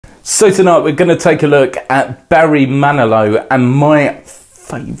So tonight we're going to take a look at Barry Manilow and my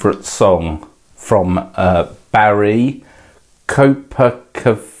favourite song from Barry,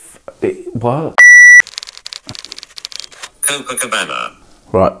 Copacabana.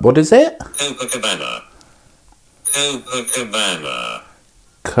 Right, what is it? Copacabana.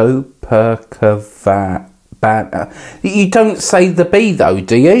 Copacabana. You don't say the B though,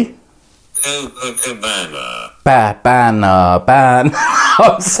 do you? Copacabana. Ban.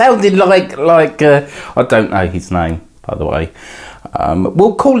 I'm sounding like I don't know his name, by the way.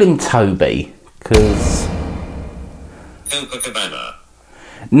 We'll call him Toby, because... Copacabana.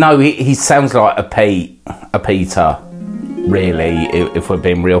 No, he sounds like a Peter, really, if we're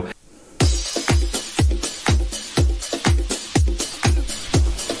being real.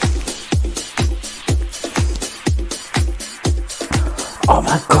 Oh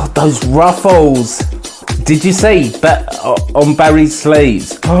my God, those ruffles! Did you see on Barry's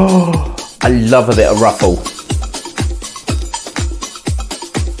sleeves? Oh, I love a bit of ruffle.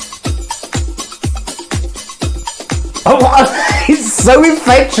 Oh, it's so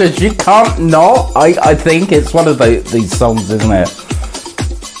infectious, you can't not. I think it's one of these songs, isn't it?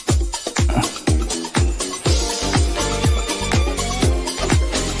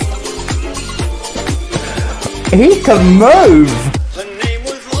 He can move!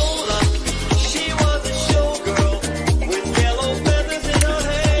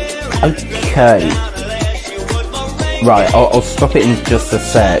 Okay. Right, I'll stop it in just a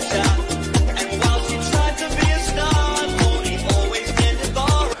sec.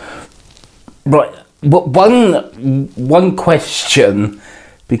 Right, one question,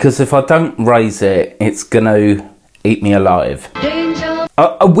 because if I don't raise it, it's gonna eat me alive.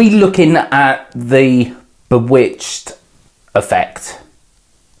 Are we looking at the Bewitched effect?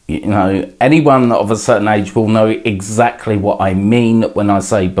 You know, anyone of a certain age will know exactly what I mean when I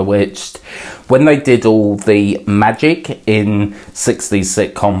say Bewitched. When they did all the magic in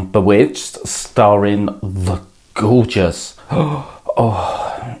 60s sitcom Bewitched, starring the gorgeous, oh,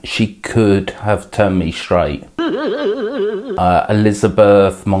 she could have turned me straight,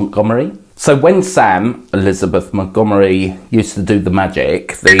 Elizabeth Montgomery. So when Elizabeth Montgomery used to do the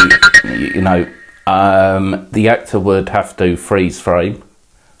magic, the actor would have to freeze frame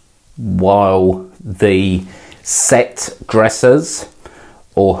while the set dressers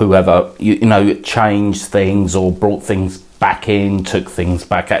or whoever changed things or brought things back in, took things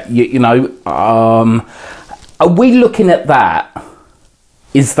back out. Are we looking at that?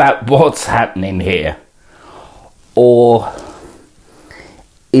 Is that what's happening here, or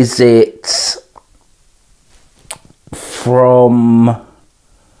is it from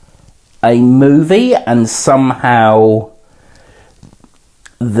a movie and somehow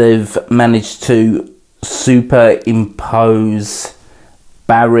they've managed to superimpose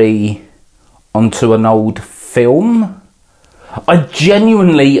Barry onto an old film? I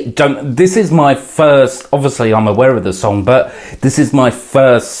genuinely don't... This is my first... Obviously, I'm aware of the song, but this is my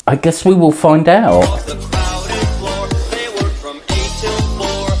first... I guess we will find out.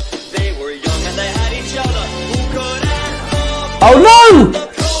 Oh no!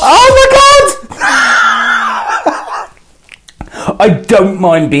 Oh my God! I don't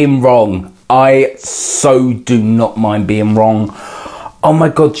mind being wrong. I so do not mind being wrong. Oh my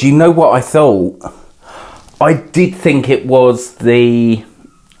God, do you know what I thought? I did think it was the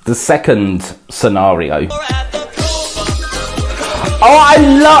second scenario. Oh, I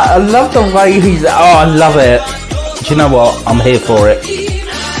love the way he's... Oh, I love it. Do you know what? I'm here for it.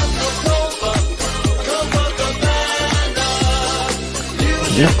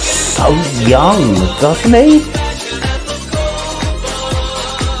 He looks so young, doesn't he?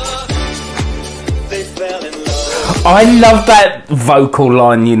 I love that vocal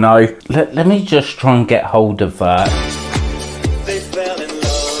line, you know. Let me just try and get hold of that.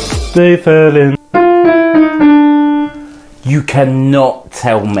 They fell in. You cannot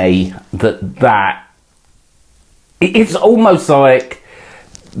tell me that... It's almost like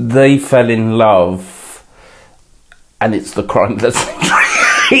they fell in love and it's the crime that's...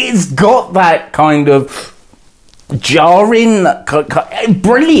 It's got that kind of jarring...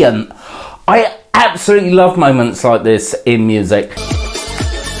 Brilliant. I absolutely love moments like this in music.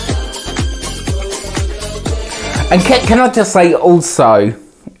 And can I just say also,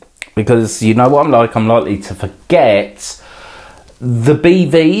 because you know what I'm like, I'm likely to forget, the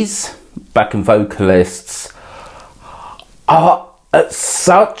BVs, backing vocalists, are at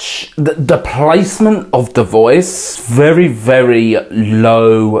such... The placement of the voice, very, very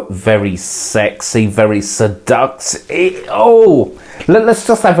low, very sexy, very seductive. Oh... Let's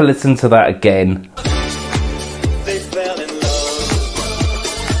just have a listen to that again.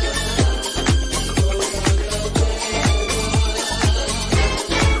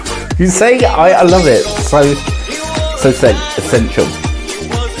 You see, I love it. So essential.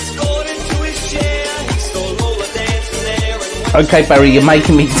 Okay, Barry, you're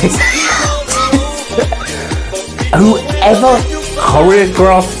making me whoever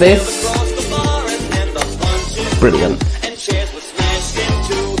choreographed this, brilliant.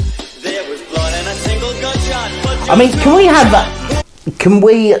 I mean, can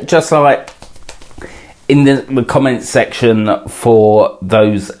we just like in the comment section for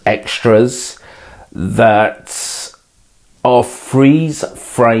those extras that are freeze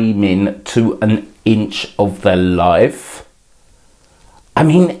framing to an inch of their life? I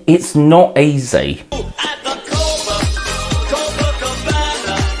mean, it's not easy.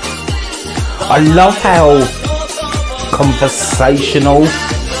 I love how conversational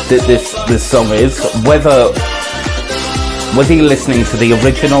that this song is. Whether you're listening to the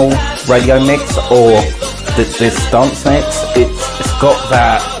original radio mix or this dance mix, it's got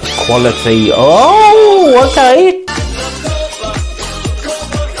that quality. Oh, okay.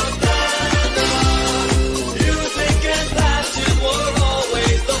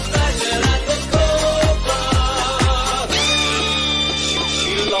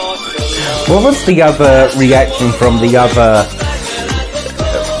 What was the other reaction from the other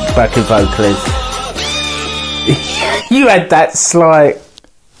backing vocalist? You had that slight,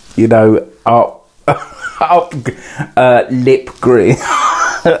 you know, up lip grin.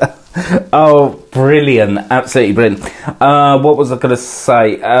 Oh, brilliant. Absolutely brilliant. What was I going to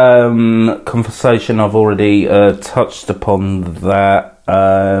say? Conversation, I've already touched upon that.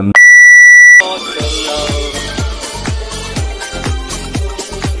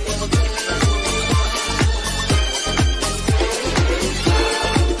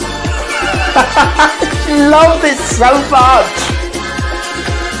 Love this so much.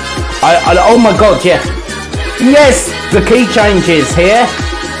 Oh my god, yeah. Yes, the key changes here.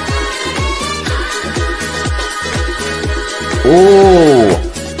 Oh.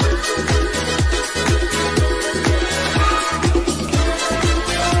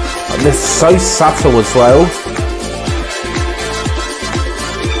 They're so subtle as well.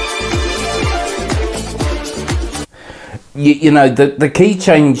 You know, the key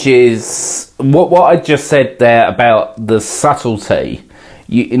changes, what I just said there about the subtlety,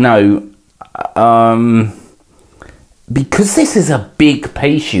 you know, because this is a big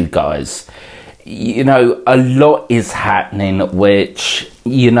piece, you guys, you know, a lot is happening, which,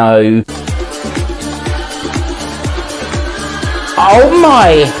 you know, oh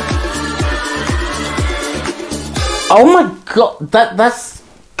my god, that's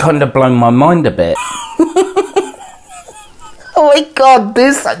kind of blown my mind a bit. Oh my god,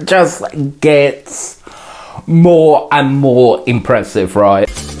 this just gets more and more impressive, right?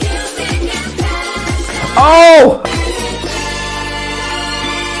 Oh!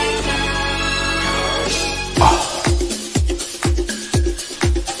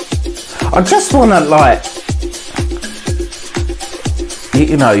 I just want to, like,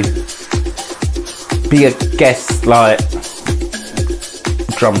 you know, be a guest, like,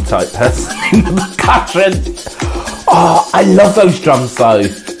 drum type person in the percussion. Oh, I love those drums though.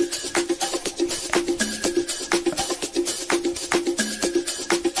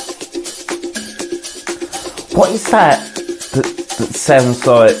 What is that sounds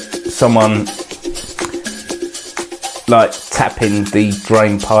like someone like tapping the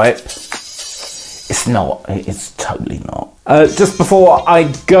drain pipe? It's not, it's totally not. Just before I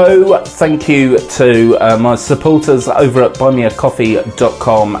go, thank you to my supporters over at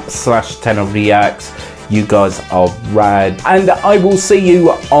buymeacoffee.com/tenorreacts. You guys are rad. And I will see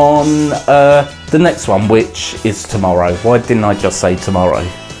you on the next one, which is tomorrow. Why didn't I just say tomorrow?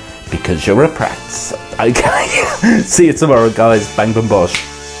 Because you're a prat. Okay. See you tomorrow, guys. Bang, bang, bosh.